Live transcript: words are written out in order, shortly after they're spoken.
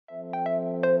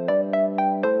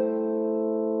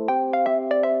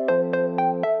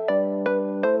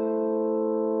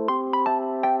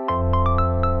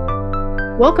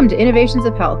Welcome to Innovations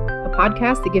of Health, a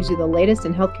podcast that gives you the latest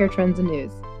in healthcare trends and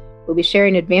news. We'll be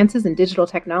sharing advances in digital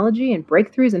technology and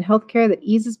breakthroughs in healthcare that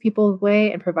eases people's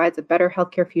way and provides a better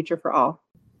healthcare future for all.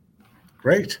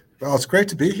 Great. Well, it's great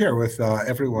to be here with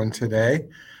everyone today.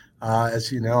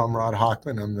 As you know, I'm Rod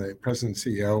Hochman. I'm the president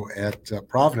and CEO at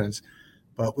Providence.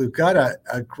 But we've got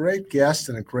a great guest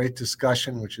and a great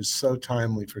discussion, which is so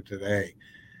timely for today.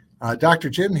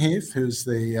 Dr. Jim Heath, who's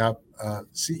the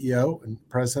CEO and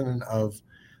president of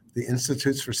the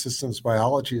Institutes for Systems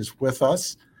Biology, is with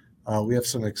us. We have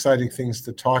some exciting things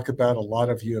to talk about. A lot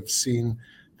of you have seen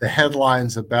the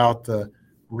headlines about the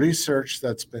research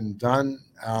that's been done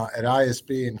at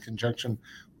ISB in conjunction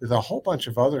with a whole bunch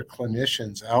of other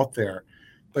clinicians out there.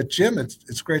 But Jim,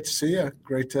 it's great to see you.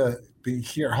 Great to be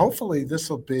here. Hopefully this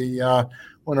will be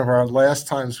one of our last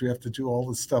times we have to do all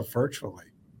this stuff virtually.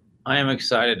 I am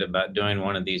excited about doing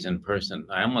one of these in person.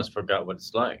 I almost forgot what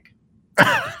it's like.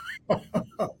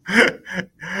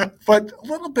 But a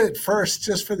little bit first,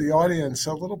 just for the audience,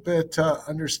 a little bit to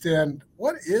understand,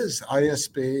 what is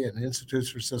ISB and Institutes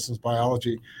for Systems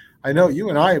Biology? I know you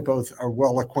and I both are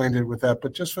well acquainted with that,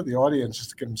 but just for the audience,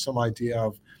 just to give them some idea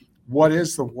of what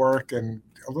is the work and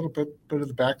a little bit of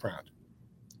the background.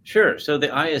 Sure. So the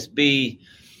ISB,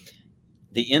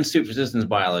 the Institute for Systems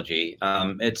Biology,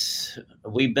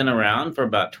 we've been around for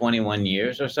about 21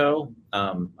 years or so.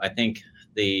 I think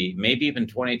maybe even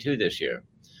 22 this year.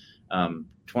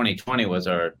 2020 was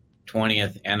our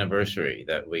 20th anniversary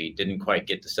that we didn't quite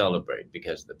get to celebrate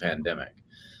because of the pandemic.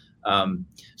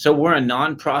 So we're a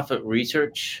nonprofit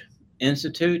research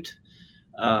institute,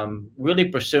 really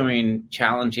pursuing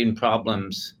challenging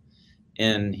problems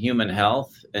in human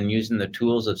health and using the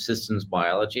tools of systems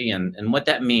biology. And what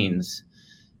that means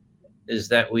is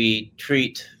that we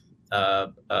treat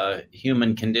a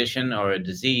human condition or a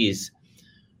disease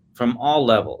from all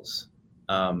levels,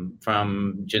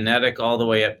 from genetic all the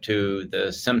way up to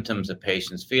the symptoms a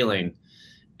patient's feeling,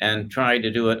 and try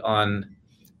to do it on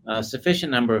a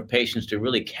sufficient number of patients to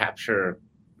really capture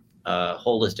a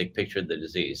holistic picture of the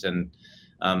disease. And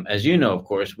as you know, of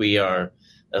course, we are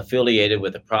affiliated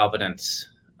with the Providence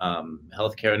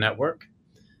Healthcare Network,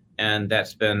 and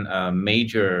that's been a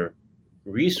major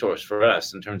resource for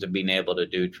us in terms of being able to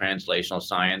do translational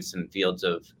science in fields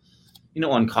of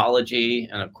oncology,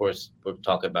 and of course, we'll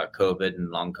talk about COVID and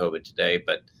long COVID today,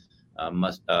 but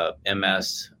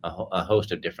MS, a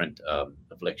host of different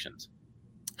afflictions.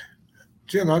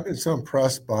 Jim, I've been so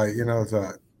impressed by,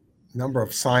 the number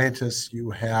of scientists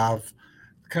you have,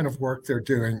 the kind of work they're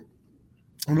doing,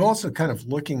 and also kind of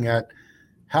looking at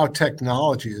how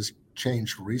technology has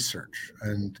changed research.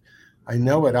 And I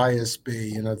know at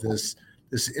ISB,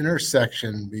 this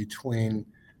intersection between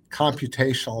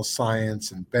computational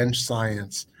science and bench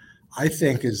science, I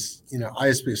think is,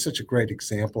 ISB is such a great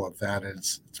example of that. And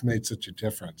it's made such a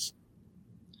difference.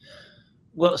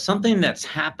 Well, something that's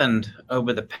happened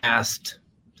over the past,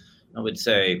 I would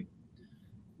say,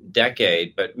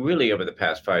 decade, but really over the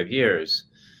past 5 years,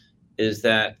 is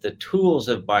that the tools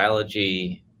of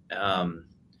biology,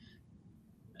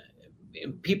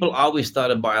 people always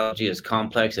thought of biology as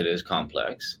complex. It is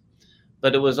complex.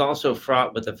 But it was also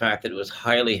fraught with the fact that it was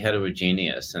highly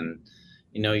heterogeneous, and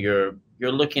you're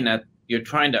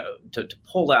trying to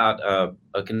pull out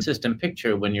a consistent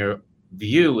picture when your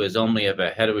view is only of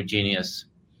a heterogeneous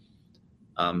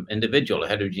individual, a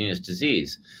heterogeneous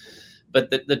disease. But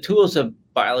the tools of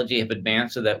biology have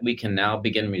advanced so that we can now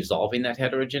begin resolving that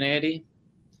heterogeneity.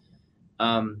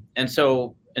 And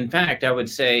so, in fact, I would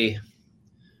say,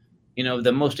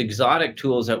 the most exotic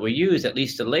tools that we use, at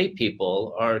least to lay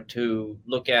people, are to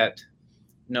look at,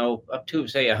 up to,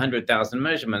 say, 100,000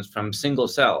 measurements from single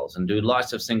cells and do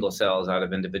lots of single cells out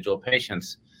of individual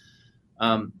patients.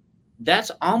 That's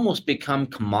almost become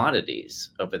commodities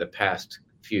over the past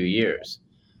few years.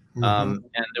 Mm-hmm.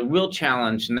 And the real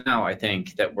challenge now, I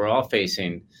think, that we're all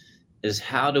facing is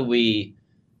how do we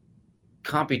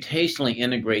computationally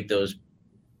integrate those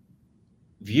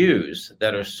views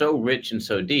that are so rich and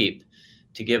so deep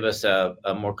to give us a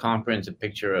more comprehensive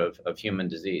picture of human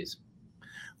disease?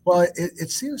 Well, it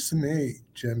seems to me,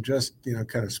 Jim, just,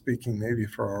 kind of speaking maybe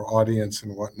for our audience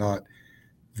and whatnot,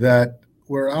 that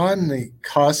we're on the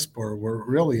cusp, or we're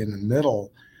really in the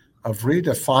middle of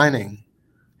redefining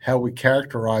how we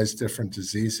characterize different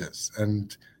diseases.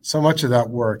 And so much of that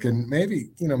work, and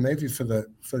maybe for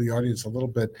the audience a little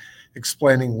bit,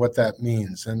 explaining what that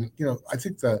means. And, I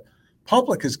think the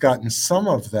public has gotten some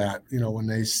of that, when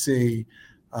they see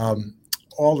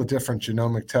all the different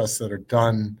genomic tests that are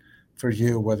done for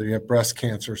you, whether you have breast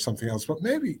cancer or something else. But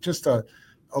maybe just a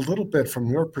little bit from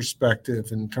your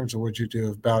perspective in terms of what you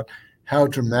do about how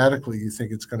dramatically you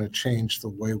think it's going to change the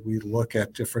way we look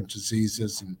at different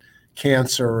diseases and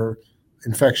cancer,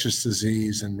 infectious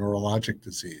disease, and neurologic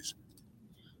disease?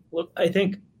 Well, I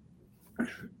think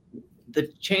the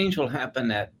change will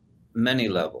happen at many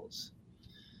levels.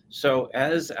 So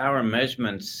as our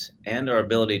measurements and our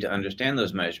ability to understand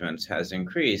those measurements has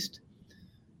increased,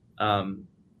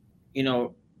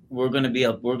 we're going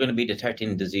to be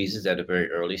detecting diseases at a very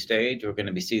early stage. We're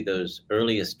going to see those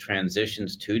earliest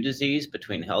transitions to disease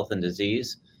between health and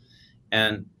disease.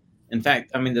 And in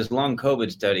fact, this long COVID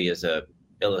study is a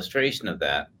illustration of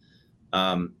that.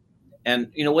 And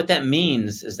what that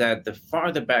means is that the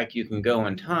farther back you can go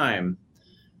in time,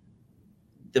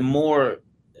 the more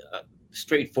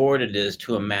straightforward it is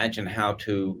to imagine how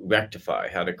to rectify,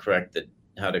 how to correct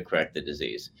the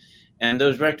disease. And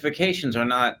those rectifications are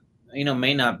not,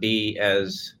 may not be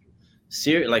as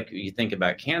serious. Like you think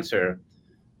about cancer,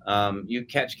 you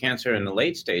catch cancer in the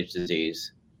late stage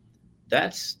disease.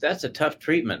 That's a tough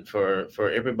treatment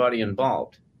for everybody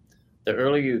involved. The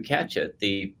earlier you catch it,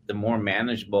 the more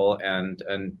manageable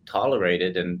and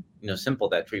tolerated and simple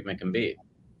that treatment can be.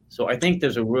 So I think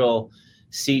there's a real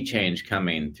sea change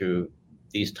coming through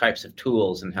these types of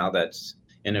tools and how that's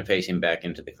interfacing back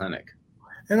into the clinic.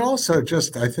 And also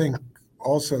I think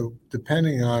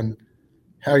depending on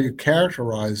how you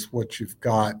characterize what you've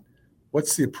got,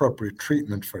 what's the appropriate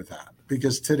treatment for that?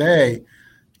 Because today,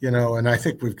 and I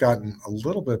think we've gotten a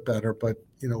little bit better, but,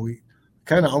 we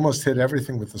kind of almost hit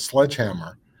everything with a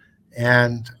sledgehammer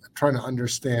and trying to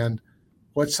understand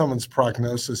what someone's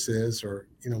prognosis is or,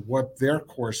 what their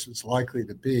course is likely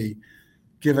to be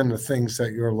given the things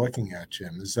that you're looking at,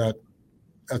 Jim.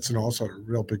 That's also a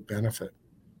real big benefit.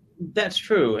 That's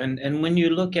true. And when you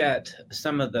look at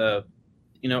some of the,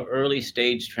 early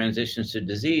stage transitions to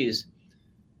disease,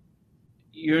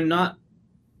 you're not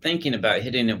thinking about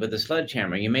hitting it with a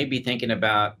sledgehammer. You may be thinking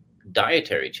about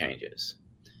dietary changes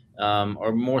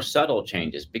or more subtle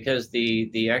changes because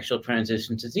the actual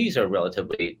transitions to disease are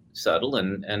relatively subtle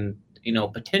and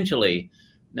potentially,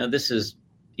 this is,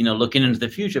 looking into the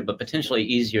future, but potentially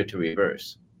easier to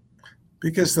reverse.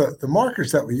 Because the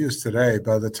markers that we use today,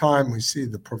 by the time we see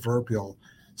the proverbial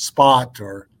spot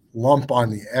or lump on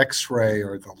the X-ray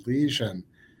or the lesion,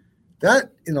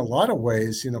 that in a lot of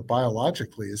ways,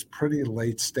 biologically is pretty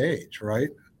late stage, right?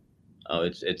 Oh,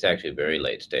 it's actually very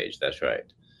late stage. That's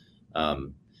right.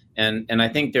 And I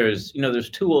think there's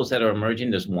tools that are emerging.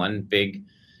 There's one big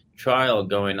trial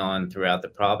going on throughout the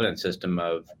Providence system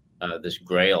of this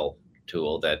GRAIL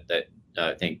tool that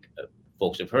I think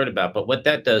folks have heard about. But what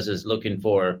that does is looking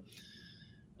for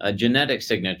genetic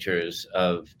signatures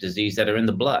of disease that are in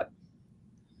the blood.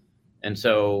 And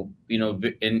so,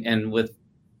 and with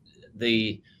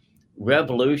the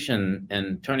revolution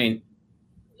and turning,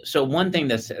 so one thing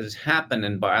that has happened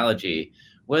in biology,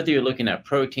 whether you're looking at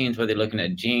proteins, whether you're looking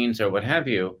at genes or what have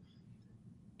you,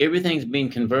 everything's being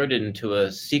converted into a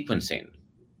sequencing.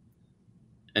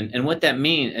 And what that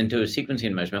means, into a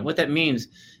sequencing measurement, what that means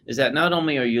is that not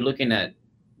only are you looking at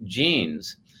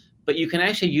genes, but you can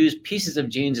actually use pieces of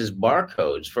genes as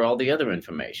barcodes for all the other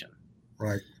information.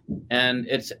 Right. And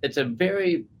it's a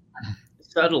very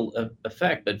subtle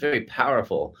effect, but very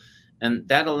powerful. And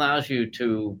that allows you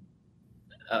to,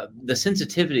 the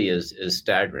sensitivity is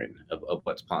staggering of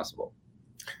what's possible.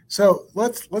 So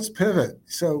let's pivot.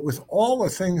 So with all the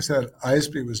things that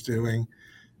ISB was doing,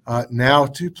 now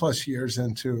 2+ years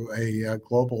into a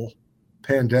global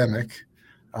pandemic,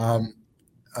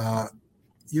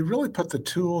 you really put the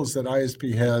tools that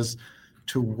ISB has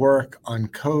to work on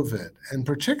COVID, and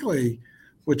particularly,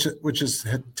 which has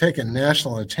taken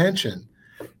national attention,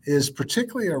 is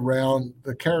particularly around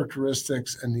the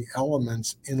characteristics and the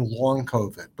elements in long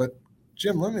COVID. But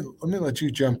Jim, let me let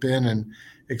you jump in and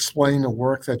explain the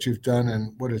work that you've done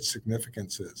and what its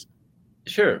significance is.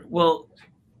 Sure. Well,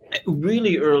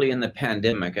 really early in the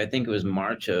pandemic, I think it was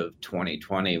March of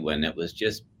 2020 when it was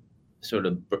just sort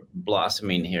of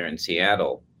blossoming here in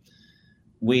Seattle,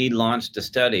 we launched a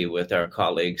study with our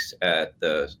colleagues at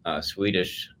the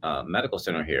Swedish Medical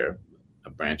Center here, a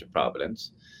branch of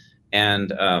Providence.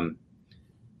 And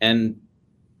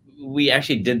we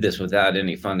actually did this without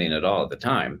any funding at all at the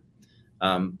time.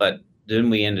 But then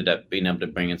we ended up being able to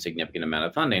bring in significant amount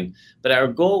of funding. But our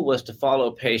goal was to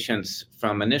follow patients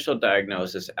from initial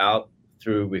diagnosis out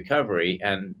through recovery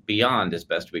and beyond as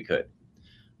best we could.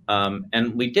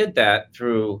 And we did that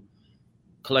through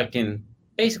collecting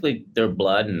basically their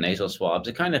blood and nasal swabs,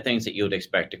 the kind of things that you would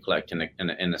expect to collect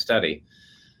in a study.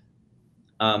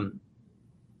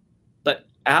 But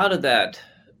out of that,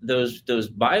 those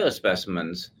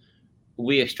biospecimens,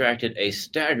 we extracted a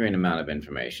staggering amount of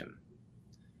information.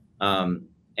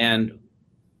 And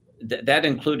that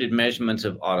included measurements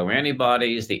of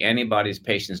autoantibodies, the antibodies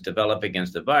patients develop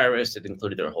against the virus. It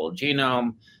included their whole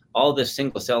genome, all this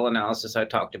single cell analysis I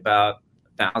talked about,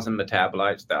 1,000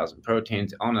 metabolites, 1,000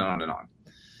 proteins, on and on and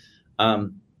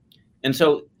on. And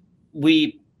so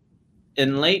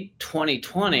in late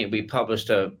 2020, we published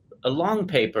a long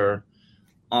paper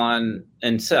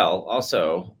in Cell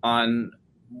also on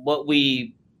what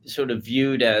we sort of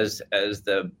viewed as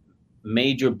the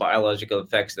major biological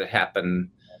effects that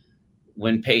happen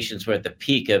when patients were at the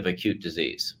peak of acute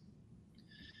disease.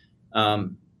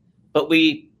 But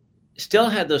we still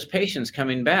had those patients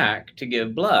coming back to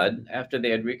give blood after they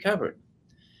had recovered.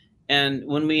 And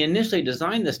when we initially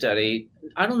designed the study,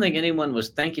 I don't think anyone was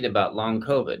thinking about long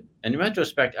COVID. In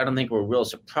retrospect, I don't think we're real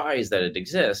surprised that it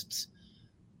exists,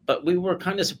 but we were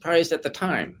kind of surprised at the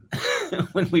time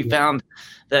when we found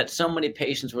that so many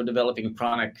patients were developing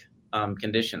chronic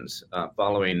conditions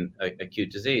following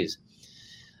acute disease.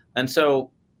 And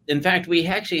so, in fact, we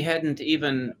actually hadn't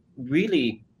even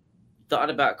really thought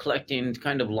about collecting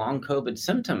kind of long COVID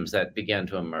symptoms that began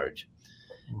to emerge.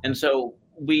 And so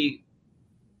we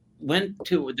went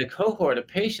to the cohort of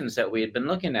patients that we had been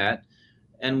looking at,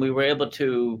 and we were able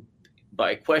to,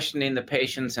 by questioning the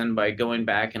patients and by going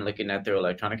back and looking at their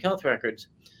electronic health records,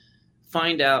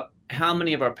 find out how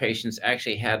many of our patients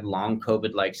actually had long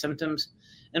COVID-like symptoms.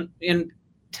 And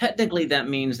technically, that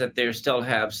means that they still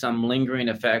have some lingering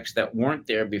effects that weren't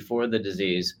there before the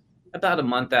disease, about a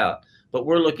month out. But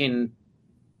we're looking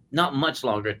not much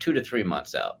longer, 2 to 3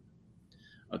 months out.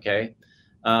 Okay,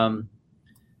 and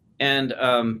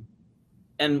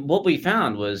what we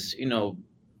found was,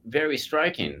 very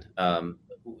striking. The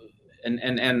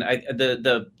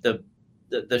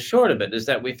short of it is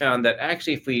that we found that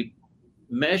actually, if we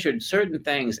measured certain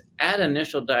things at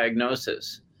initial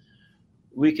diagnosis,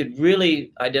 we could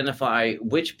really identify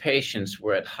which patients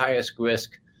were at highest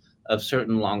risk of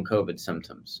certain long COVID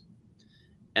symptoms.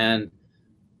 And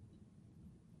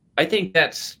I think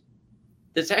that's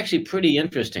actually pretty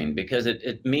interesting, because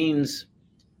it means,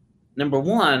 number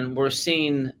one, we're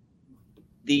seeing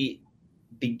the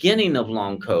beginning of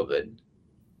long COVID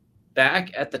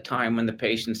back at the time when the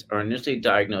patients are initially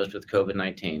diagnosed with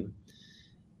COVID-19.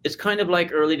 It's kind of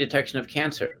like early detection of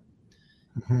cancer.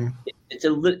 Mm-hmm.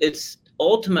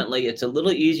 Ultimately, it's a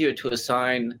little easier to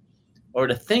assign or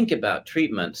to think about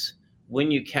treatments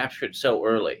when you capture it so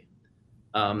early.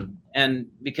 And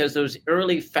because those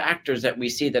early factors that we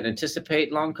see that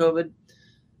anticipate long COVID,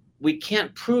 we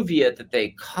can't prove yet that they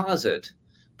cause it,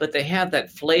 but they have that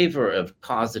flavor of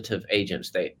causative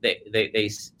agents. They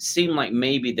seem like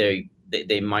maybe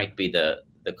they might be the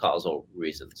causal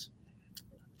reasons.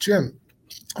 Jim,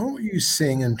 what were you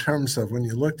seeing in terms of, when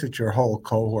you looked at your whole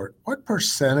cohort, what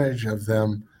percentage of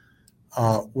them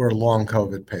were long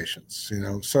COVID patients?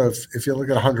 So if you look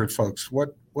at 100 folks,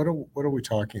 what are we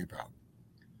talking about?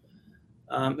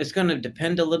 It's going to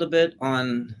depend a little bit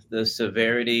on the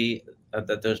severity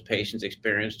that those patients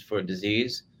experienced for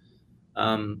disease.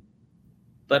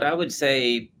 But I would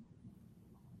say,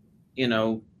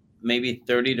 maybe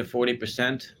 30 to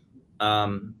 40%,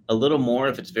 a little more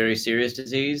if it's very serious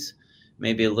disease,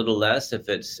 maybe a little less if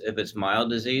it's mild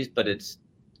disease, but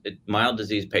mild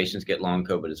disease patients get long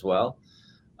COVID as well.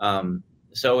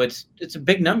 So it's a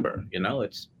big number,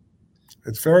 It's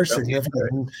very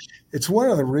significant. It's one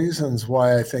of the reasons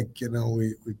why I think,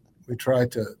 we try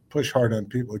to push hard on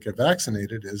people to get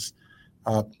vaccinated is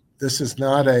this is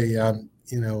not an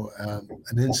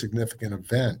insignificant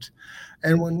event.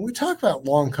 And when we talk about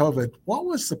long COVID, what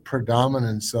was the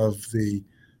predominance of the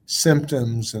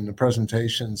symptoms and the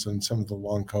presentations in some of the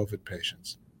long COVID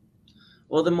patients?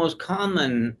 Well, the most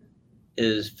common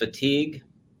is fatigue.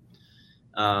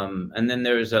 And then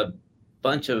there's a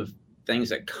bunch of things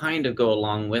that kind of go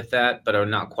along with that, but are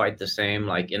not quite the same,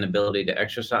 like inability to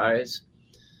exercise.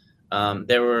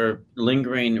 There were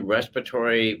lingering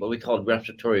what we called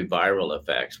respiratory viral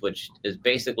effects, which is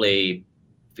basically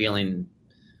feeling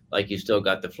like you still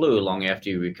got the flu long after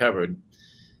you recovered.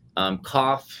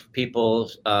 Cough, people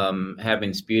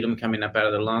having sputum coming up out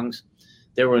of their lungs.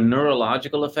 There were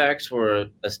neurological effects, were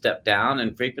a step down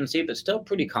in frequency, but still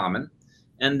pretty common.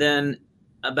 And then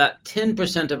about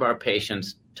 10% of our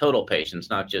patients, total patients,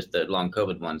 not just the long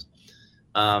COVID ones,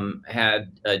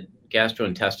 had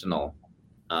gastrointestinal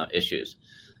issues.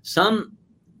 Some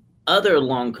other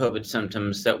long COVID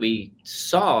symptoms that we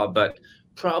saw, but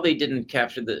probably didn't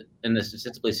capture in a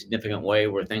statistically significant way,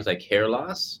 were things like hair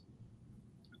loss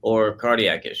or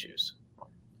cardiac issues.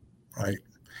 Right.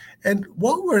 And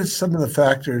what were some of the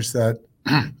factors that,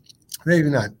 maybe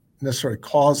not necessarily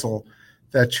causal,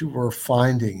 that you were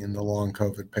finding in the long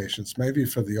COVID patients? Maybe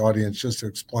for the audience, just to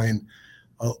explain,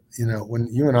 when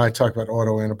you and I talk about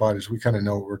autoantibodies, we kind of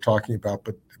know what we're talking about,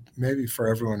 but maybe for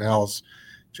everyone else,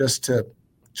 just to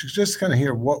kind of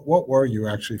hear what were you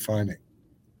actually finding?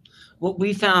 Well,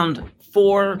 we found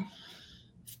 4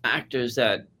 factors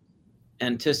that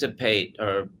anticipate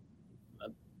or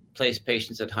place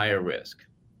patients at higher risk.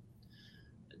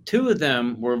 2 of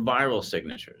them were viral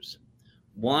signatures.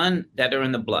 1 that are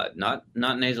in the blood, not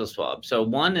nasal swab. So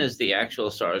 1 is the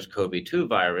actual SARS-CoV-2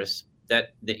 virus,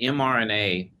 that the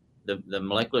mRNA, the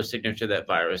molecular signature of that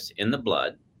virus in the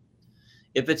blood.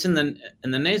 If it's in the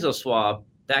nasal swab,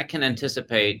 that can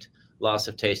anticipate loss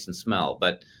of taste and smell.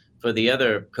 But for the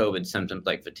other COVID symptoms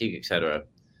like fatigue, et cetera,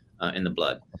 in the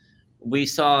blood. We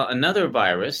saw another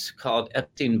virus called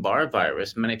Epstein-Barr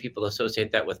virus. Many people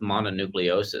associate that with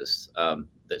mononucleosis,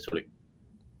 the sort of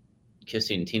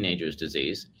kissing teenagers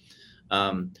disease.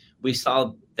 We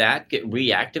saw that get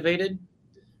reactivated.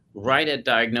 Right at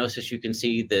diagnosis, you can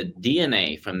see the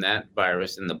DNA from that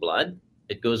virus in the blood.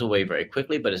 It goes away very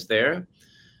quickly, but it's there.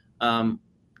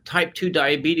 Type 2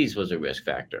 diabetes was a risk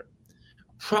factor,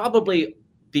 probably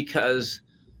because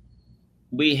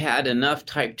we had enough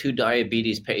type 2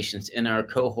 diabetes patients in our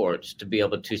cohorts to be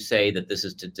able to say that this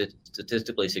is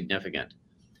statistically significant.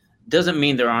 Doesn't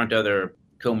mean there aren't other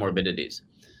comorbidities.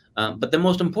 But the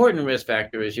most important risk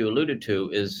factor, as you alluded to,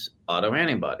 is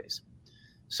autoantibodies.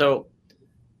 So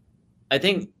I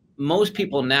think most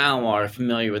people now are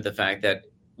familiar with the fact that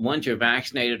once you're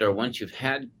vaccinated or once you've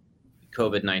had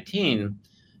COVID-19,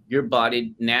 your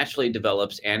body naturally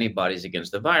develops antibodies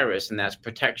against the virus, and that's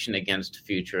protection against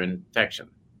future infection.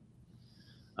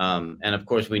 And of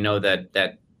course, we know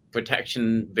that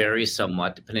protection varies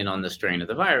somewhat depending on the strain of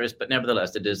the virus, but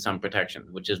nevertheless, it is some protection,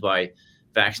 which is why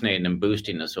vaccinating and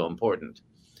boosting is so important.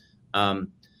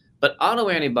 But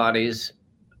autoantibodies,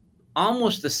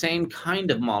 almost the same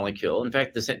kind of molecule. In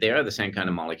fact, they are the same kind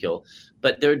of molecule,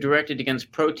 but they're directed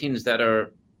against proteins that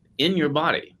are in your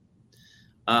body.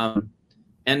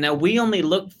 And now we only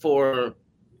look for,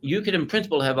 you could in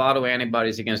principle have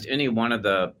autoantibodies against any one of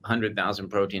the 100,000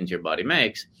 proteins your body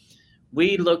makes.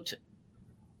 We looked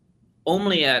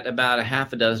only at about a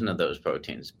half a dozen of those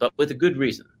proteins, but with a good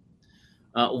reason.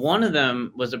 One of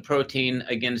them was a protein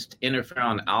against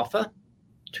interferon alpha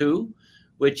 2,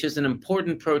 which is an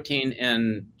important protein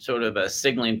in sort of a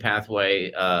signaling pathway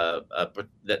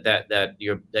that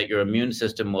your immune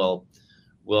system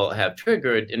will have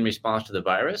triggered in response to the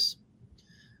virus.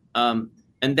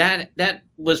 And that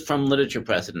was from literature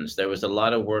precedents. There was a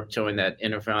lot of work showing that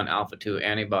interferon alpha 2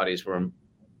 antibodies were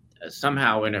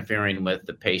somehow interfering with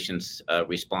the patient's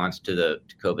response to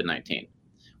COVID-19.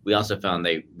 We also found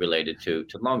they related to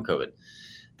long COVID.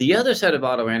 The other set of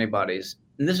autoantibodies,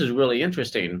 and this is really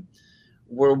interesting,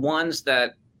 were ones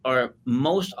that are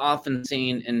most often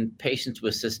seen in patients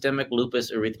with systemic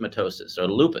lupus erythematosus, or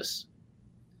lupus.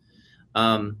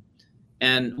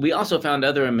 And we also found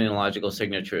other immunological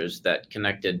signatures that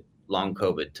connected long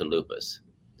COVID to lupus.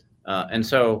 And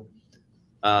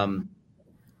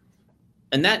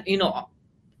that,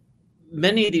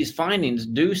 many of these findings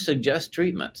do suggest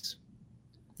treatments.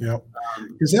 Yeah,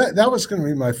 because that was going to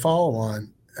be my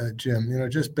follow-on, Jim,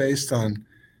 just based on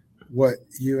what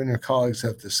you and your colleagues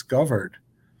have discovered.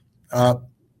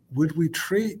 Would we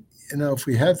treat, if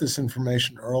we had this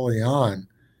information early on,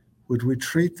 would we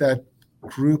treat that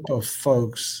group of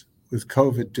folks with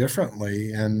COVID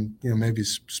differently and, maybe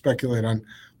speculate on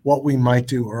what we might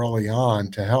do early on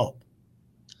to help?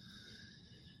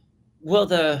 Well,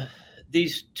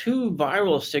 these 2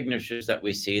 viral signatures that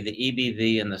we see, the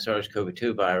EBV and the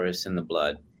SARS-CoV-2 virus in the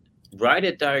blood, right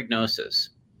at diagnosis.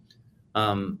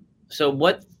 So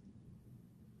what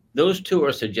those 2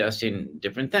 are suggesting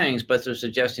different things, but they're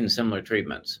suggesting similar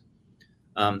treatments.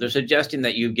 They're suggesting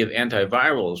that you give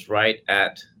antivirals right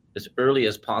at as early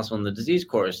as possible in the disease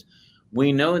course.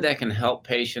 We know that can help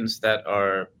patients that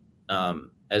are,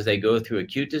 as they go through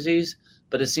acute disease,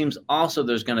 but it seems also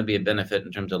there's going to be a benefit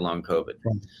in terms of long COVID.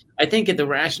 Right. I think the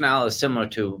rationale is similar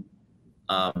to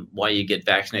why you get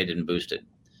vaccinated and boosted.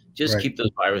 Just keep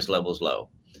those virus levels low.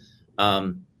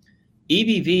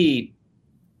 EBV,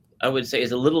 I would say,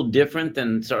 is a little different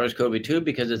than SARS-CoV-2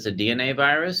 because it's a DNA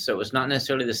virus, so it's not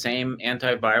necessarily the same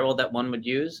antiviral that one would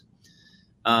use.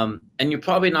 And you're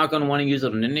probably not going to want to use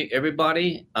it on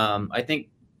everybody. I think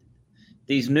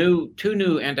these 2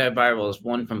 new antivirals,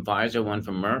 one from Pfizer, one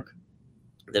from Merck,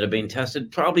 that are being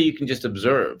tested, probably you can just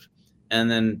observe.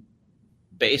 And then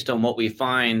based on what we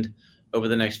find over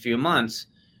the next few months,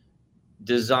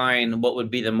 design what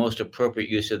would be the most appropriate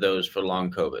use of those for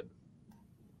long COVID.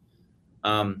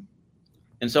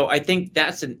 And so I think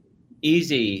that's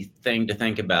easy thing to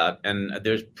think about, and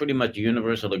there's pretty much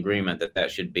universal agreement that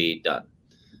that should be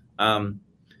done.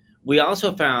 We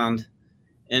also found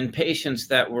in patients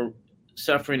that were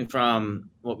suffering from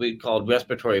what we called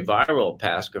respiratory viral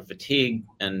PASC or fatigue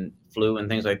and flu and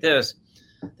things like this,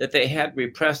 that they had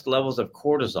repressed levels of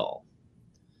cortisol.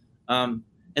 And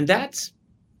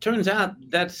turns out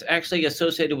that's actually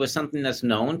associated with something that's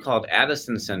known called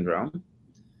Addison syndrome.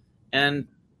 And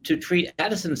to treat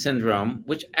Addison syndrome,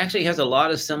 which actually has a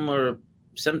lot of similar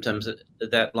symptoms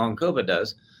that long COVID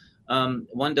does,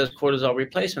 one does cortisol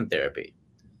replacement therapy.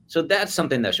 So that's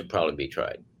something that should probably be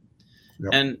tried.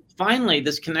 Yep. And finally,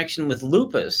 this connection with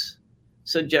lupus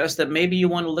suggests that maybe you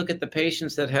want to look at the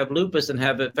patients that have lupus and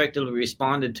have effectively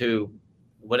responded to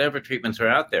whatever treatments are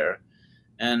out there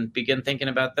and begin thinking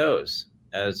about those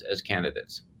as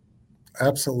candidates.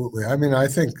 Absolutely. I mean, I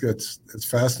think it's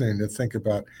fascinating to think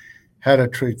about how to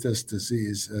treat this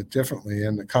disease differently,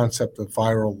 and the concept of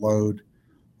viral load,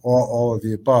 all of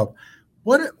the above.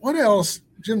 What else,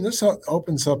 Jim? This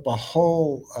opens up a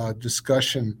whole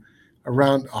discussion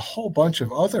around a whole bunch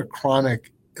of other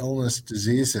chronic illness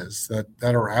diseases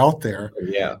that are out there.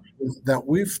 Yeah. That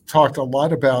we've talked a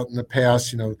lot about in the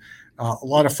past. A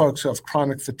lot of folks who have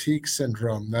chronic fatigue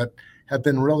syndrome that have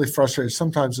been really frustrated,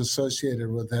 sometimes associated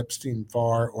with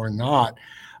Epstein-Barr or not.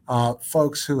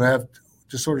 Folks who have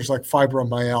disorders like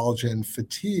fibromyalgia and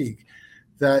fatigue,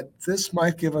 that this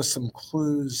might give us some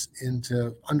clues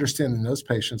into understanding those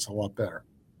patients a lot better.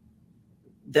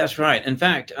 That's right. In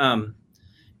fact,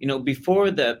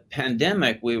 before the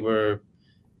pandemic, we were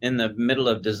in the middle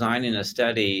of designing a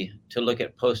study to look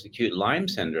at post-acute Lyme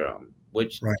syndrome,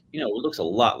 which, right, looks a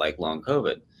lot like long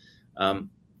COVID.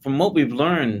 From what we've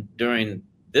learned during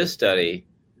this study,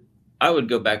 I would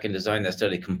go back and design that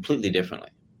study completely differently.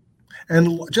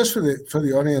 And just for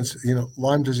the audience,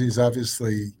 Lyme disease,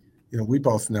 obviously, we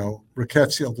both know,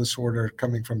 rickettsial disorder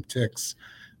coming from ticks,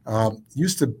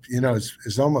 used to,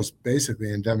 is almost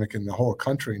basically endemic in the whole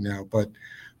country now, but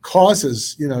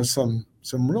causes,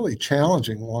 some really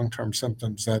challenging long-term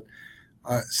symptoms that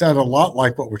sound a lot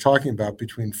like what we're talking about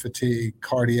between fatigue,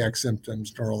 cardiac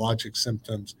symptoms, neurologic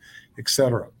symptoms, et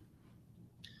cetera.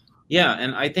 Yeah,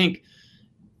 and I think,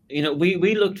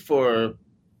 we looked for,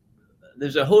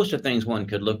 there's a host of things one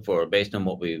could look for based on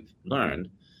what we've learned.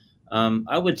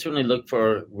 I would certainly look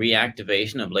for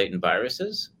reactivation of latent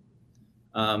viruses.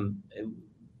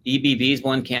 EBV is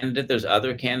one candidate. There's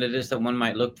other candidates that one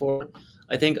might look for.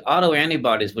 I think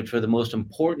autoantibodies, which were the most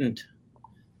important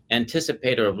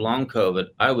anticipator of long COVID,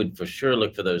 I would for sure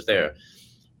look for those there.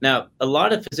 Now, a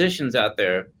lot of physicians out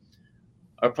there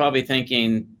are probably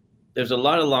thinking there's a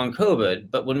lot of long COVID,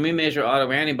 but when we measure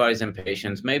autoantibodies in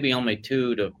patients, maybe only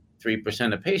 2 to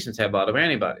 3% of patients have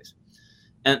autoantibodies.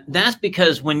 And that's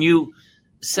because when you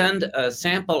send a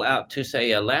sample out to,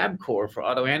 say, a LabCorp for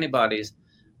autoantibodies,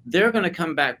 they're going to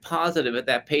come back positive if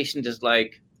that patient is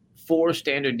like 4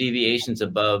 standard deviations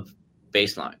above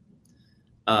baseline.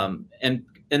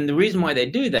 And the reason why they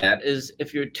do that is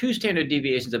if you're 2 standard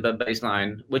deviations above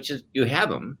baseline, which is you have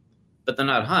them, but they're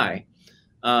not high,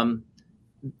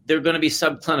 they're going to be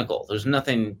subclinical.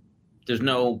 There's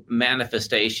no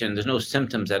manifestation, there's no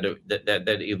symptoms that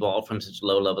evolve from such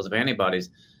low levels of antibodies,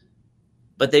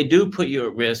 but they do put you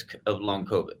at risk of long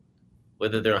COVID,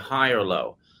 whether they're high or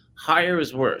low. Higher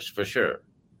is worse for sure,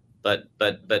 but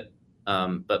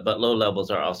low levels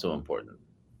are also important.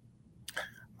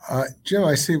 Jim,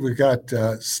 I see we've got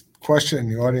a question in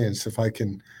the audience. If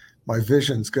my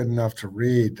vision's good enough to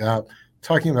read,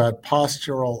 talking about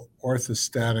postural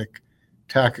orthostatic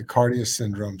tachycardia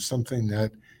syndrome, something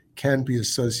that can it be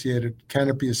associated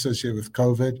with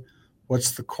COVID?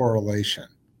 What's the correlation?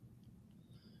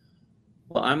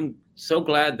 Well, I'm so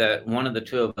glad that one of the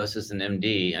two of us is an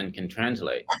MD and can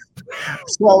translate.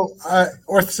 So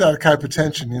orthostatic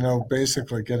hypotension,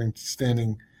 basically getting to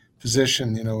standing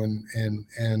position,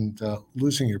 and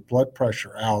losing your blood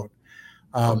pressure out,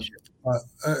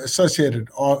 associated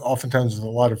oftentimes with a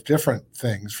lot of different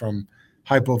things, from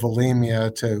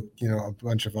hypovolemia to, a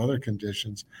bunch of other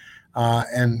conditions.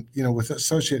 And with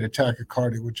associated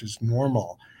tachycardia, which is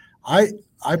normal. I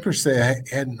per se, I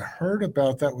hadn't heard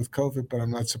about that with COVID, but I'm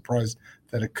not surprised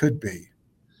that it could be.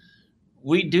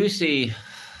 We do see,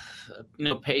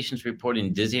 patients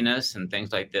reporting dizziness and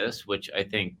things like this, which I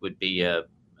think would be a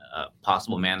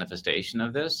possible manifestation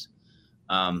of this.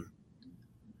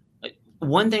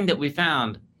 One thing that we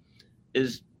found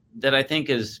is that I think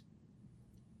is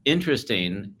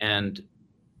interesting and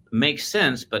makes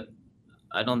sense, but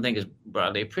I don't think is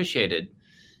broadly appreciated,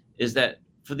 is that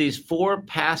for these 4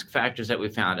 PASC factors that we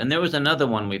found, and there was another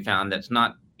one we found that's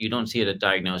not, you don't see it at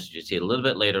diagnosis. You see it a little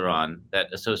bit later on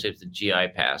that associates with GI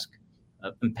PASC.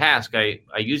 And PASC,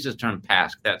 I use this term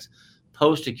PASC. That's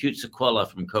post-acute sequela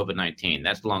from COVID-19.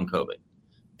 That's long COVID.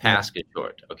 PASC is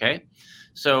short, okay?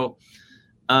 So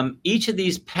each of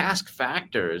these PASC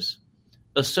factors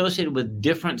associated with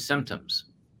different symptoms,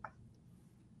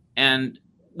 and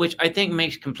which I think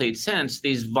makes complete sense.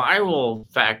 These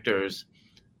viral factors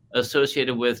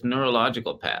associated with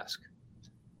neurological PASC.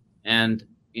 And,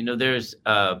 there's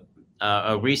a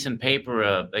recent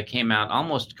paper that came out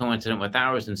almost coincident with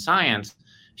ours in Science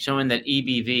showing that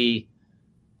EBV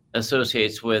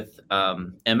associates with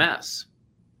MS.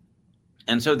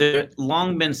 And so there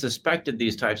long been suspected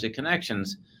these types of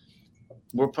connections.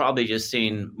 We're probably just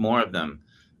seeing more of them.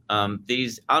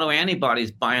 These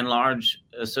autoantibodies, by and large,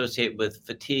 associate with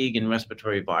fatigue and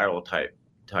respiratory viral type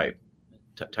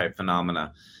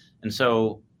phenomena. And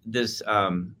so this,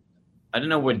 I don't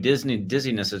know where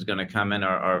dizziness is going to come in,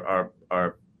 or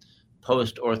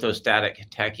post-orthostatic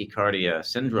tachycardia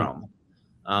syndrome,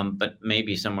 but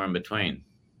maybe somewhere in between.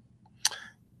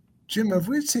 Jim, have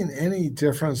we seen any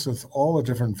difference with all the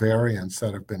different variants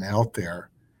that have been out there?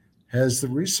 Has the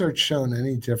research shown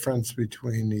any difference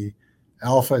between the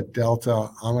Alpha, Delta,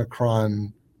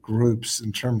 Omicron groups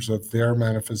in terms of their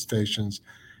manifestations,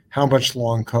 how much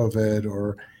long COVID,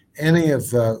 or any of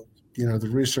the, the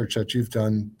research that you've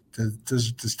done, does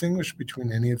it distinguish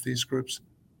between any of these groups?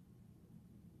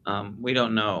 We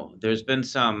don't know. There's been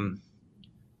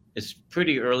it's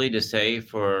pretty early to say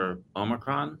for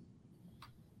Omicron.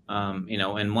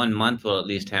 In 1 month, we'll at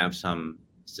least have some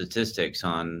statistics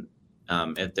on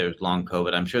if there's long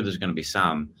COVID. I'm sure there's going to be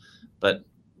some, but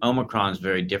Omicron is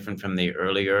very different from the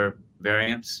earlier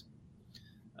variants.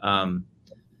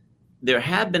 There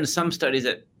have been some studies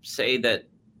that say that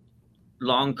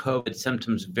long COVID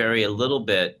symptoms vary a little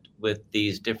bit with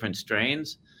these different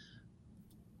strains,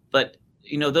 but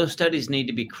those studies need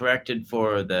to be corrected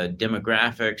for the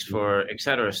demographics, for et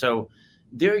cetera. So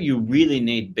there you really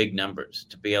need big numbers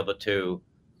to be able to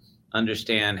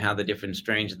understand how the different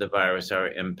strains of the virus are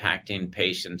impacting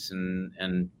patients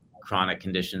and chronic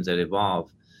conditions that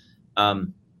evolve.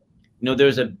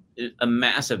 There's a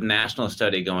massive national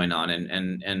study going on,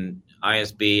 and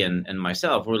ISB and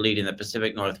myself, we're leading the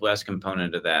Pacific Northwest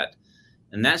component of that.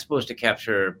 And that's supposed to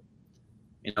capture,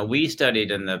 we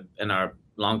studied in our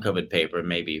long COVID paper,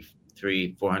 maybe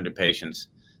 300-400 patients.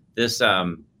 This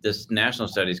national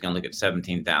study is going to look at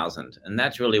 17,000. And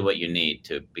that's really what you need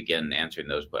to begin answering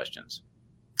those questions.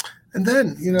 And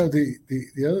then,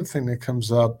 the other thing that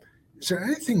comes up, is there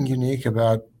anything unique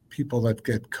about people that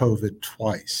get COVID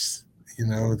twice?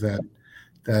 And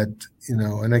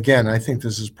again, I think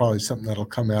this is probably something that'll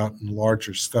come out in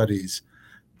larger studies,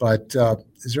 but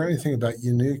is there anything about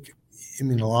unique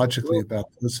immunologically about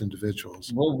those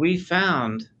individuals? Well, we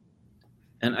found,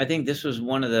 and I think this was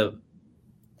one of the,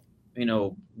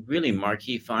 really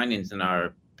marquee findings in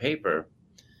our paper,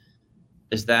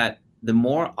 is that the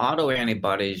more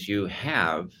autoantibodies you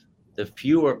have, the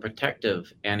fewer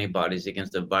protective antibodies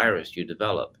against the virus you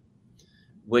develop,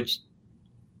 which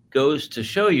goes to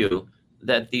show you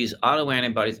that these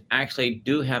autoantibodies actually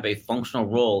do have a functional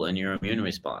role in your immune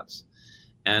response.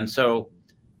 And so,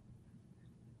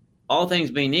 all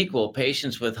things being equal,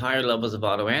 patients with higher levels of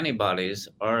autoantibodies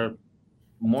are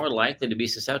more likely to be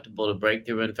susceptible to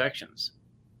breakthrough infections.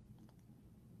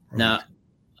 Right. Now,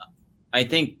 I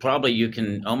think probably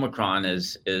Omicron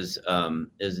is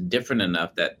different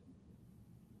enough that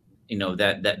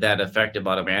that effect of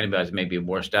autoantibodies may be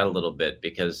washed out a little bit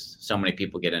because so many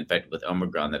people get infected with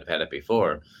Omicron that have had it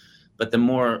before. But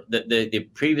the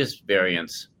previous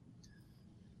variants,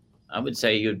 I would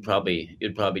say you'd probably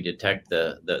detect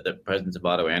the presence of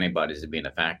autoantibodies as being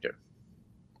a factor.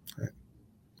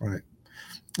 Right.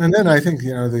 And then I think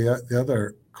the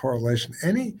other correlation.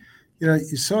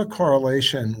 You saw a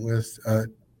correlation with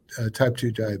type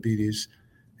 2 diabetes.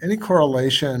 Any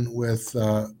correlation with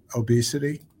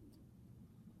obesity?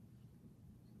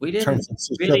 We didn't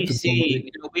really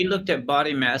see, we looked at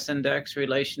body mass index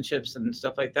relationships and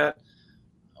stuff like that.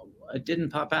 It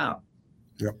didn't pop out.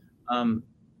 Yep.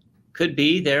 Could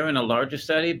be there in a larger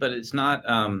study, but it's not.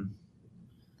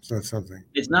 It's not something.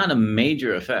 It's not a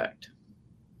major effect.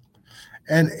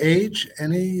 And age,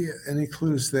 any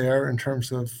clues there in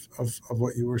terms of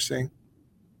what you were seeing?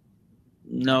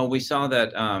 No, we saw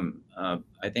that.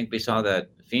 I think we saw that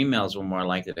females were more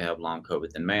likely to have long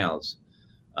COVID than males.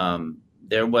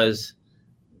 There was,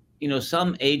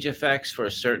 some age effects for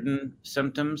certain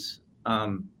symptoms,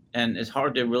 and it's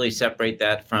hard to really separate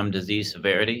that from disease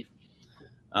severity.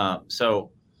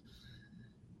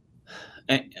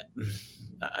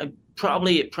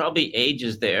 probably age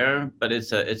is there, but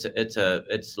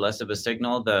it's less of a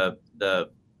signal. The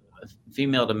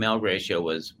female to male ratio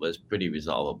was pretty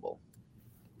resolvable.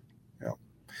 Yeah.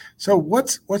 So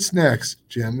what's next,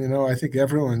 Jim? I think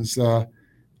everyone's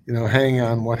hanging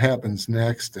on what happens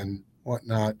next and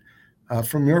whatnot.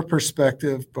 From your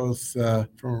perspective, both from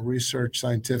a research,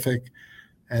 scientific,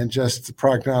 and just the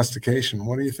prognostication,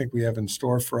 what do you think we have in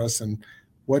store for us, and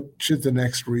what should the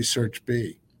next research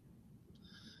be?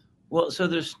 Well, so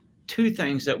there's two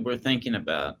things that we're thinking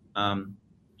about.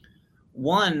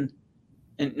 One,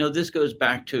 and this goes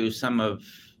back to some of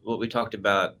what we talked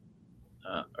about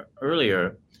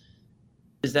earlier,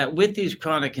 is that with these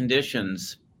chronic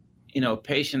conditions,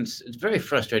 patients, it's very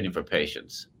frustrating for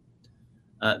patients.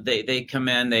 They come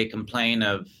in, they complain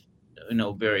of,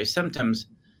 various symptoms,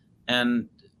 and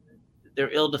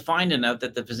they're ill-defined enough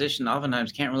that the physician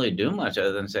oftentimes can't really do much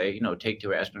other than say, take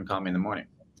 2 aspirin, call me in the morning.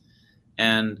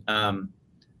 And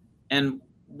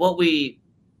what we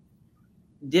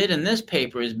did in this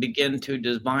paper is begin to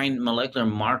design molecular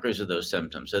markers of those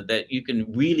symptoms so that you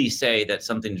can really say that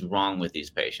something's wrong with these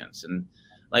patients. And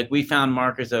like we found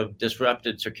markers of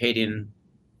disrupted circadian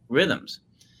rhythms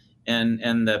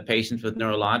in the patients with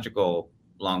neurological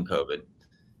long COVID.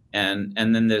 And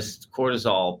then this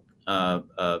cortisol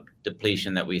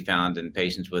depletion that we found in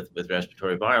patients with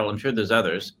respiratory viral. I'm sure there's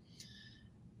others.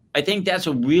 I think that's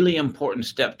a really important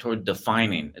step toward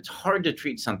defining. It's hard to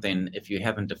treat something if you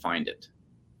haven't defined it.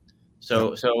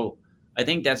 So I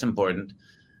think that's important.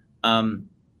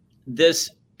 This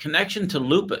connection to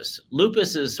lupus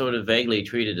is sort of vaguely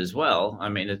treated as well. I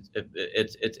mean,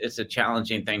 it's a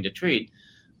challenging thing to treat,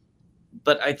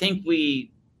 but I think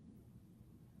we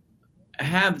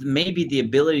have maybe the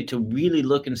ability to really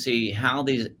look and see how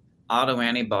these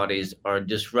autoantibodies are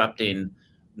disrupting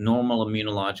normal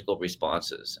immunological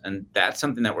responses. And that's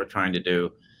something that we're trying to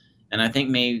do. And I think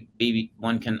maybe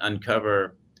one can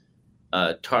uncover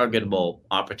targetable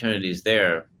opportunities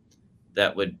there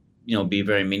that would, be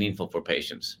very meaningful for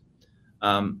patients.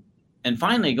 And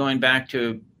finally, going back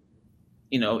to,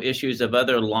 issues of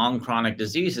other long chronic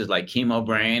diseases like chemo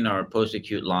brain or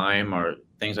post-acute Lyme or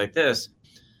things like this,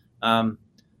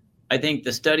 I think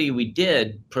the study we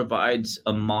did provides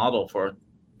a model for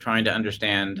trying to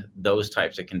understand those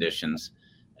types of conditions.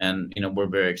 And, we're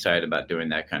very excited about doing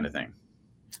that kind of thing.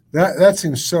 That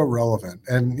seems so relevant.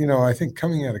 And, I think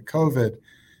coming out of COVID,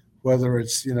 whether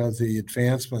it's, the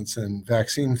advancements in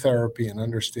vaccine therapy and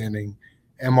understanding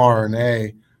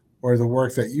mRNA, or the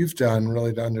work that you've done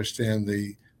really to understand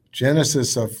the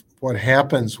genesis of what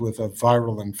happens with a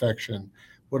viral infection,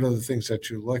 what are the things that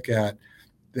you look at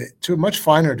to a much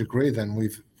finer degree than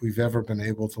we've ever been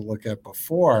able to look at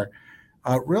before,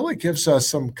 really gives us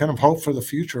some kind of hope for the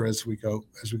future as we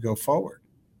go forward.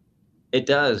 It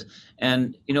does.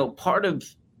 And,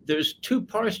 there's two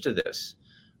parts to this.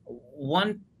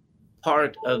 One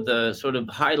part of the sort of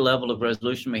high level of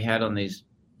resolution we had on these,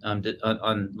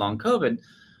 on long COVID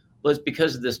was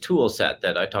because of this tool set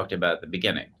that I talked about at the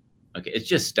beginning. Okay. It's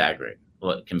just staggering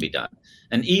what can be done.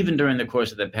 And even during the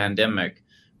course of the pandemic,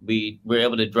 we were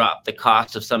able to drop the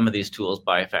cost of some of these tools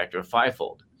by a factor of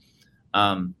 5-fold,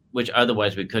 which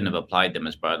otherwise we couldn't have applied them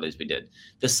as broadly as we did.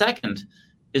 The second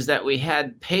is that we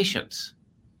had patients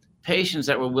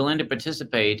that were willing to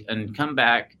participate and come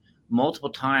back multiple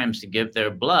times to give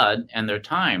their blood and their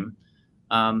time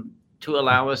to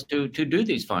allow us to do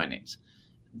these findings.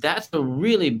 That's a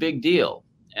really big deal.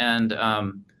 And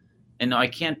I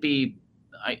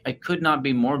could not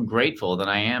be more grateful than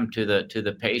I am to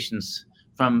the patients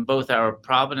from both our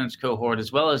Providence cohort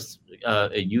as well as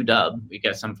UW. We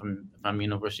got some from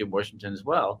University of Washington as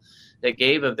well, that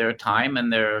gave of their time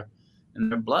and their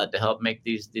blood to help make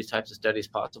these types of studies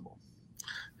possible.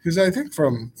 Because I think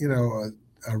from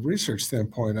a research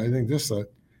standpoint, I think this is a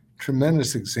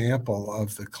tremendous example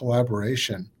of the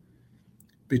collaboration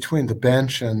between the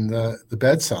bench and the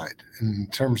bedside in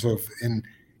terms of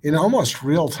in almost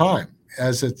real time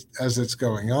as it's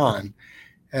going on.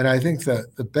 And I think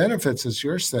that the benefits, as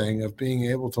you're saying, of being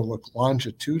able to look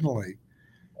longitudinally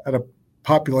at a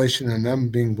population and them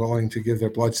being willing to give their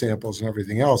blood samples and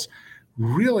everything else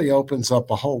really opens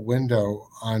up a whole window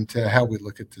onto how we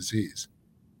look at disease.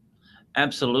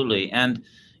 Absolutely. And,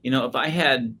 if I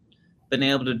had been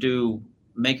able to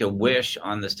make a wish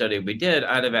on the study we did,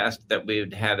 I'd have asked that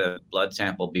we'd had a blood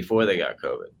sample before they got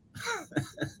COVID.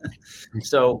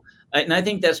 So, and I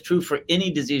think that's true for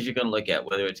any disease you're going to look at,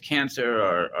 whether it's cancer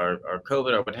or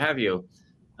COVID or what have you.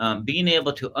 Being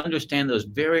able to understand those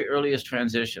very earliest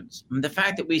transitions. I mean, the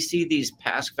fact that we see these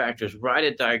PASC factors right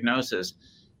at diagnosis,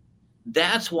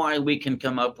 that's why we can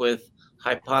come up with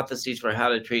hypotheses for how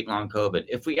to treat long COVID.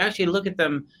 If we actually look at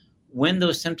them when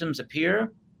those symptoms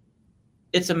appear,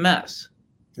 it's a mess.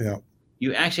 Yeah.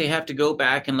 You actually have to go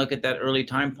back and look at that early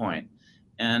time point.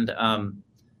 And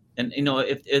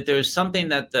if there's something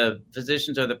that the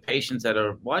physicians or the patients that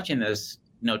are watching this,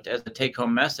 as a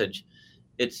take-home message,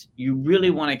 it's you really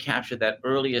want to capture that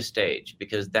earliest stage,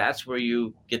 because that's where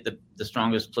you get the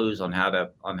strongest clues on how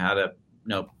to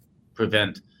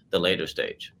prevent the later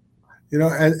stage.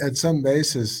 At some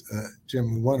basis,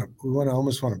 Jim, we want to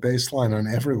almost want a baseline on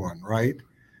everyone, right?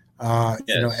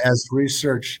 Yes.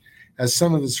 As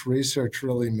some of this research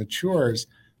really matures,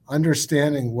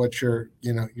 understanding what your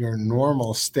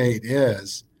normal state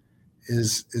is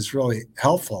really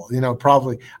helpful.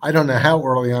 Probably, I don't know how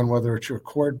early on, whether it's your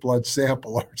cord blood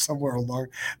sample or somewhere along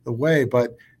the way,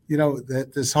 but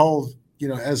that this whole,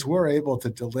 as we're able to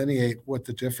delineate what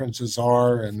the differences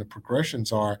are and the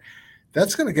progressions are,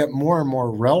 that's going to get more and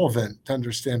more relevant to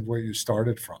understand where you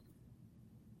started from.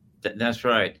 That's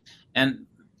right. And,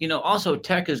 also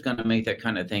tech is going to make that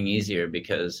kind of thing easier,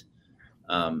 because,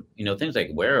 things like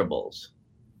wearables,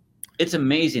 it's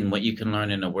amazing what you can learn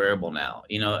in a wearable now.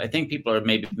 I think people are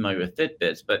maybe familiar with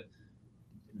Fitbits, but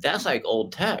that's like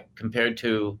old tech compared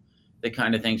to the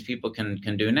kind of things people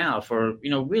can do now for,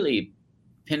 really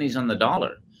pennies on the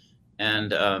dollar.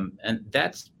 And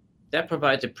that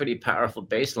provides a pretty powerful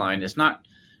baseline. It's not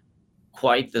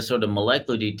quite the sort of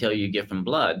molecular detail you get from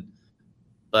blood,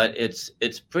 but it's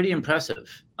pretty impressive.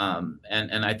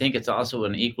 And I think it's also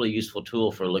an equally useful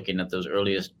tool for looking at those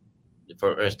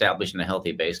for establishing a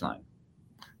healthy baseline.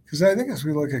 Because I think as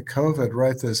we look at COVID,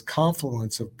 right, this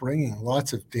confluence of bringing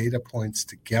lots of data points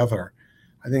together,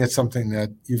 I think it's something that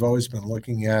you've always been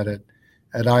looking at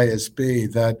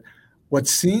ISB, that what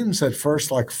seems at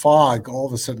first like fog all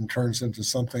of a sudden turns into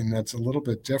something that's a little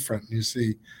bit different. You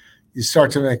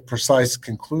start to make precise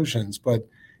conclusions, but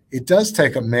it does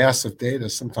take a mass of data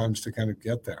sometimes to kind of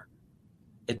get there.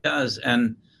 It does.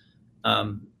 And,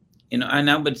 and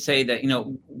I would say that,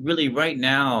 really right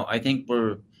now, I think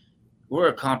we're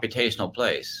a computational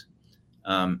place.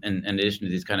 In addition to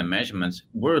these kind of measurements,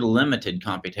 we're limited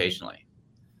computationally.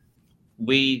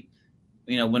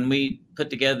 When we put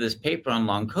together this paper on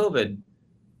long COVID,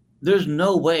 there's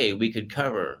no way we could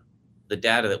cover the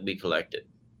data that we collected.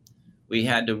 We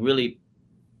had to really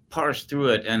parse through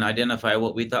it and identify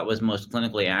what we thought was most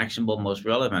clinically actionable, most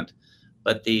relevant.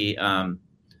 And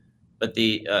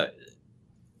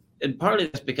partly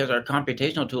that's because our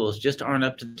computational tools just aren't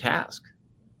up to the task.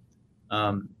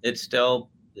 It's still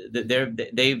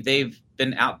they've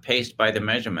been outpaced by the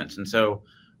measurements, and so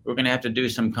we're going to have to do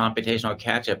some computational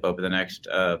catch up over the next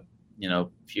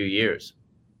few years.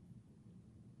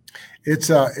 It's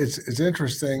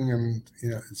interesting, and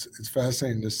it's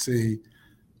fascinating to see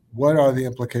what are the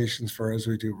implications for as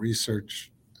we do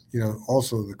research.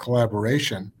 Also the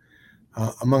collaboration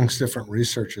amongst different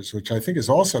researchers, which I think has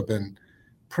also been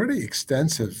pretty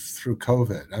extensive through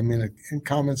COVID. I mean, in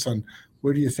comments on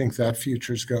where do you think that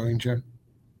future is going, Jim?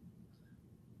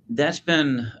 That's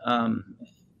been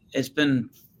it's been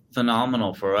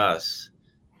phenomenal for us,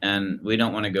 and we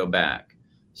don't want to go back.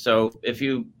 So if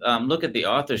you look at the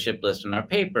authorship list in our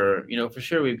paper, for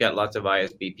sure we've got lots of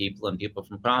ISB people and people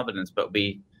from Providence, but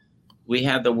we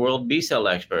have the world B cell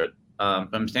expert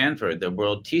from Stanford, the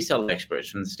world T cell experts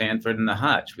from Stanford and the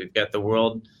Hutch. We've got the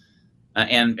world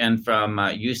and from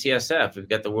UCSF, we've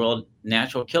got the world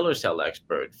natural killer cell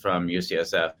expert from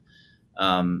UCSF,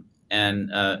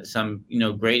 and some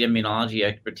great immunology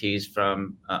expertise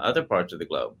from other parts of the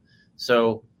globe.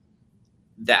 So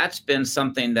that's been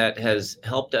something that has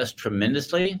helped us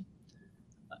tremendously,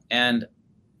 and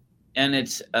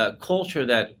it's a culture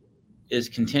that is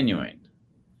continuing.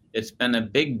 It's been a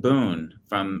big boon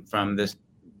from this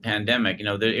pandemic.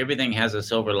 Everything has a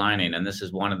silver lining, and this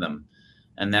is one of them.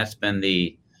 And that's been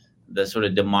the sort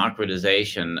of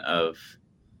democratization of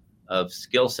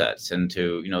skill sets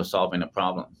into solving a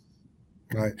problem.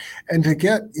 Right, and to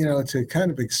get to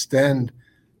kind of extend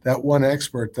that one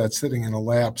expert that's sitting in a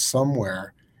lab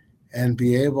somewhere, and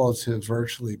be able to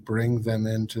virtually bring them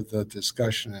into the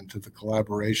discussion, into the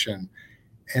collaboration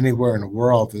anywhere in the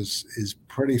world is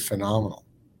pretty phenomenal.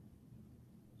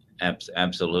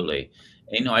 Absolutely.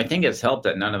 I think it's helped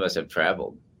that none of us have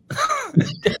traveled.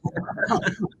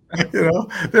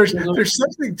 There's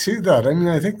something to that. I mean,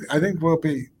 I think we'll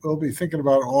be thinking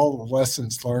about all the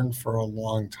lessons learned for a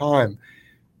long time,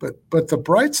 but the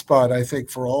bright spot, I think,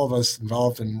 for all of us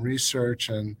involved in research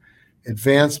and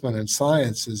advancement in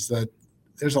science is that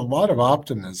there's a lot of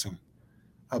optimism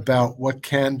about what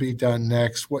can be done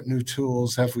next. What new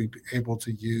tools have we been able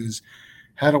to use?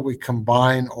 How do we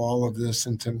combine all of this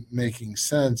into making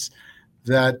sense?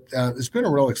 that there's been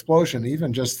a real explosion,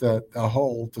 even just the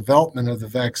whole development of the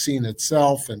vaccine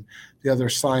itself and the other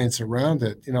science around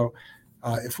it.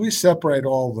 If we separate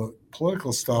all the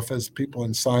political stuff as people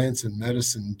in science and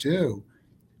medicine do,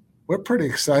 we're pretty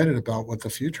excited about what the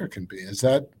future can be. Is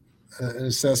that an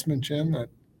assessment, Jim?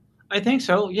 I think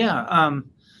so, yeah.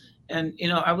 And,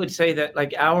 I would say that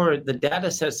the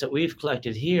data sets that we've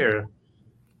collected here,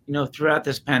 throughout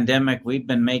this pandemic, we've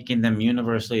been making them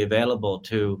universally available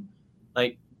to,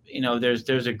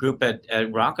 there's a group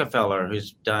at Rockefeller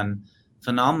who's done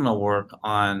phenomenal work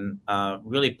on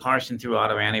really parsing through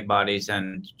autoantibodies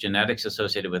and genetics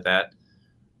associated with that.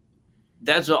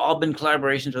 That's all been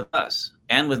collaborations with us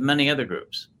and with many other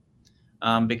groups,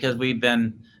 because we've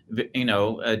been,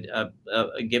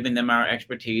 giving them our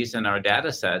expertise and our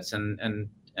data sets and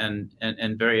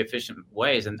very efficient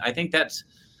ways. And I think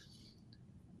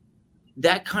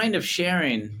that kind of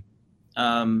sharing,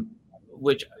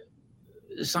 which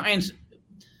science,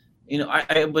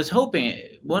 I was hoping,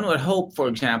 one would hope, for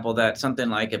example, that something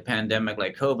like a pandemic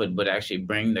like COVID would actually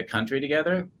bring the country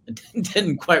together. It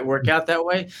didn't quite work out that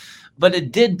way, but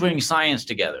it did bring science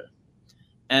together.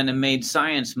 And it made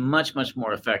science much, much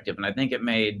more effective. And I think it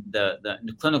made the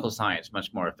clinical science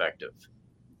much more effective.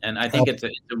 And I think it's a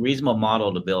reasonable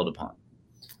model to build upon.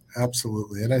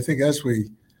 Absolutely. And I think as we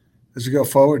go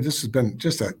forward, this has been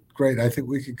just a great, I think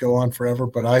we could go on forever,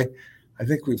 but I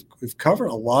think we've covered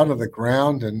a lot of the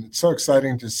ground, and it's so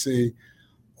exciting to see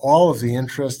all of the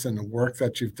interest and the work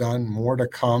that you've done, more to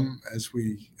come as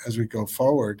we go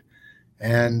forward.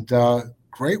 And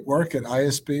great work at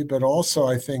ISB, but also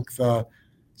I think the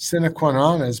sine qua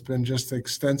non has been just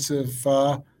extensive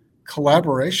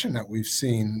collaboration that we've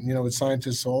seen, with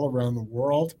scientists all around the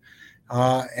world,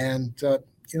 and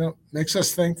makes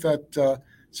us think that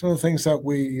some of the things that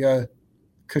we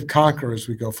could conquer as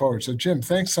we go forward. So, Jim,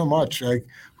 thanks so much.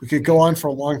 We could go on for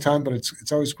a long time, but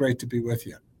it's always great to be with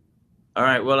you. All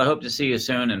right. Well, I hope to see you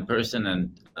soon in person,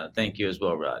 and thank you as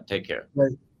well, Rod. Take care.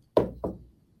 Great.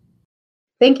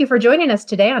 Thank you for joining us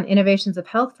today on Innovations of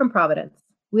Health from Providence.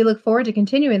 We look forward to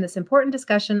continuing this important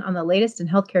discussion on the latest in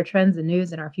healthcare trends and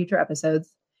news in our future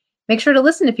episodes. Make sure to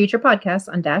listen to future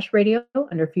podcasts on Dash Radio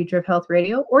under Future of Health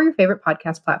Radio or your favorite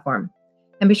podcast platform.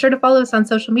 And be sure to follow us on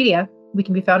social media. We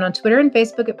can be found on Twitter and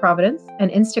Facebook at Providence,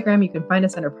 and Instagram you can find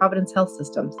us under Providence Health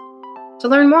Systems. To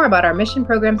learn more about our mission,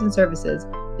 programs, and services,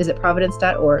 visit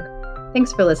providence.org.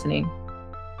 Thanks for listening.